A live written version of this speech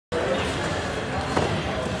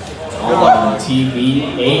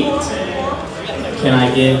TV8, can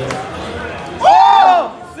I get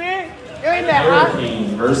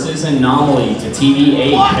Hurricane versus Anomaly to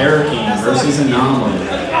TV8? Hurricane versus Anomaly.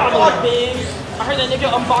 I heard that nigga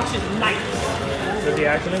unboxes nights. With the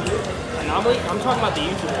accident? Anomaly? I'm talking about the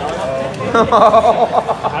YouTuber.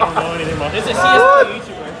 I don't know anything about this. It's a CFL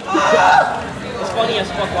YouTuber. It's funny as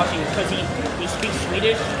fuck watching because he speaks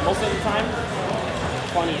Swedish most of the time.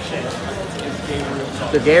 Funny as shit.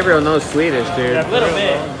 So Gabriel knows Swedish, dude. Yeah, a little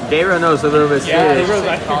bit. Gabriel knows a little bit Swedish. Yeah, Gabriel's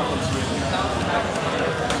actually.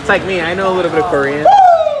 It's like me, I know a little bit of Korean.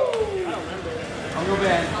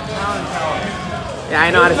 Yeah, I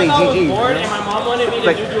know how to say GG.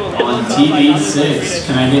 On TV6,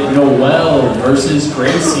 can I get Noel versus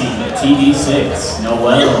Gracie at TV6?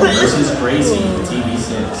 Noel versus Gracie at TV6.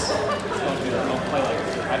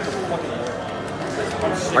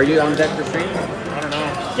 Are you on deck for stream? I don't know.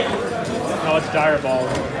 No, it's Direball.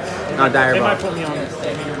 No, Direball. They might put me on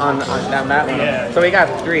down that one. Yeah. So we got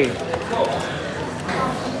 3.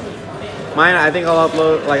 Mine, I think I'll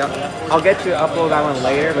upload, like, I'll get to upload that one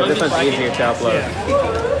later, but this one's easier to upload. Yeah.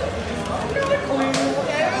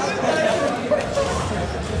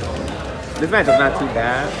 This match is not too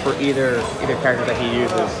bad for either character that he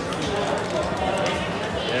uses.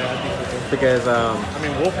 Yeah, I think so too. Because, I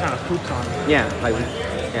mean, Wolf kind of poops on him. yeah, like,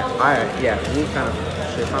 Wolf kind of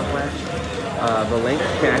shits on Flash. The Link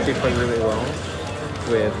can actually play really well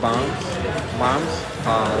with bombs.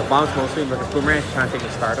 The bombs mostly, because Boomerang is trying to take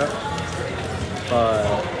the startup. But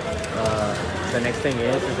the next thing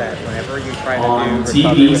is that whenever you try to on do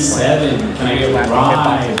TV7, can I get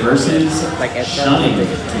Rye versus like Shunning to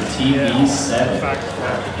TV7? It's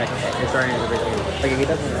starting to like if he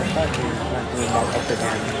doesn't rest that, he's not doing that extra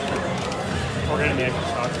damage. Or getting the extra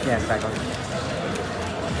shots. Yeah, exactly.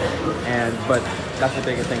 But that's the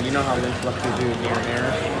biggest thing. You know how Link lets you do near and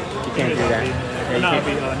air? You can't do that.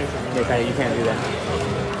 Yeah, you can't do that.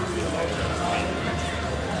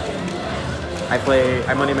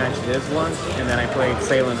 I money matched this once, and then I played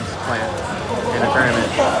Salem's Clan in a tournament.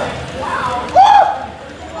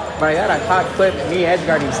 But I got a hot clip, me edge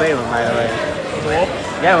guarding Salem, by the way. Wolf?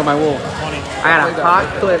 Yeah, with my Wolf. I got a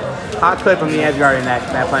hot clip of me edge guarding that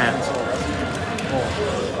plant.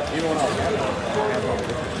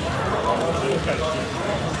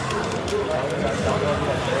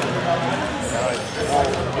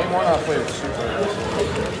 Game 1 I played super.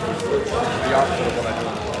 The opposite of what I do.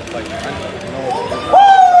 Like, I know what to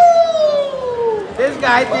do. This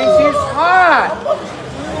guy thinks he's hot!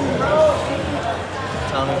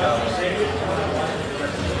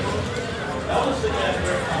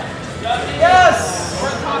 Yes!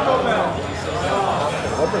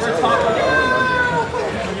 What percent? What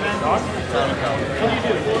do you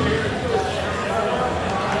do?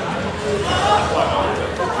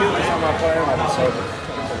 I'm not playing, I'll be sober.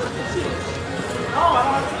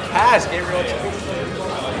 Cash, Gabriel.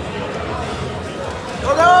 Go,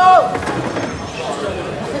 go!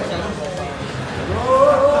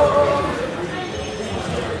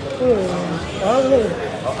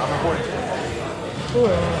 I'm recording.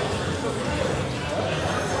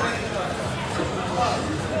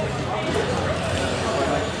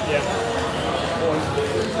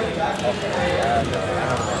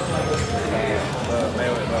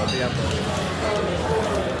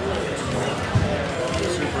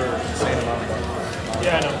 Super insane amount of money.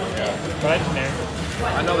 Yeah, I know. Yeah. But I generic. I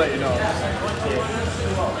know that you know.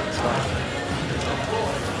 It's fine.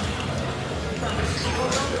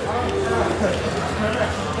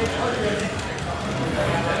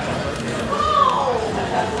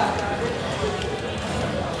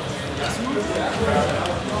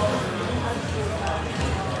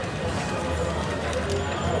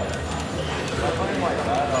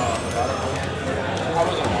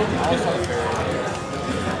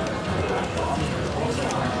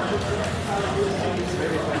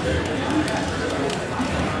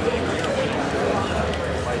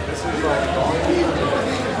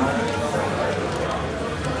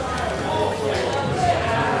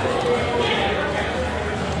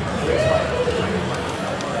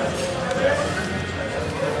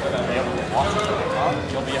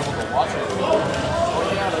 You'll be able to watch it.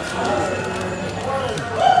 Oh yeah, that's cool.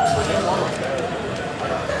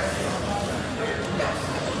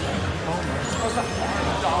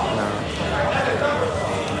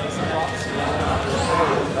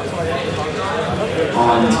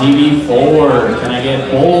 On TV4, can I get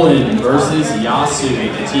Bolin versus Yasu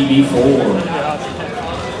to TV4?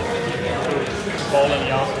 Bolin,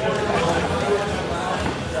 Yasu.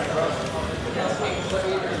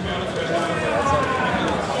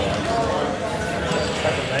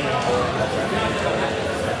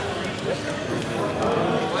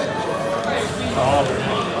 Oh,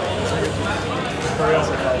 for real.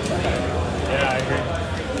 Yeah, I agree.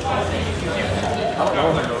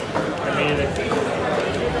 I mean,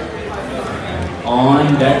 On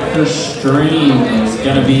deck for stream is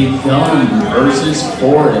going to be Gun versus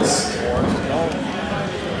Forrest.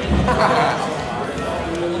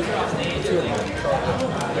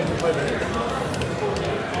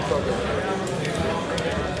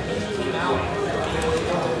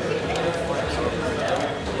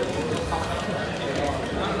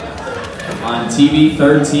 On TV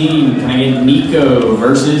 13, can I get Nico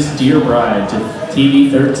versus Deer Bride to TV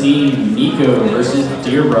 13? Nico versus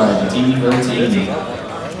Deer Bride to TV 13.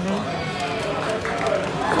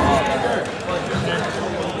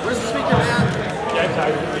 Where's the speaker, man?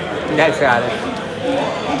 yeah, You guys got it.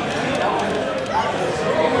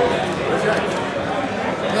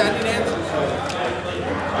 Yeah, I need answers.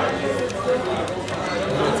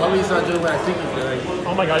 Tell me he's not doing what I think he's doing.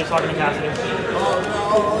 oh my god, he's talking to Cassidy.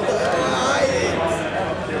 Oh no!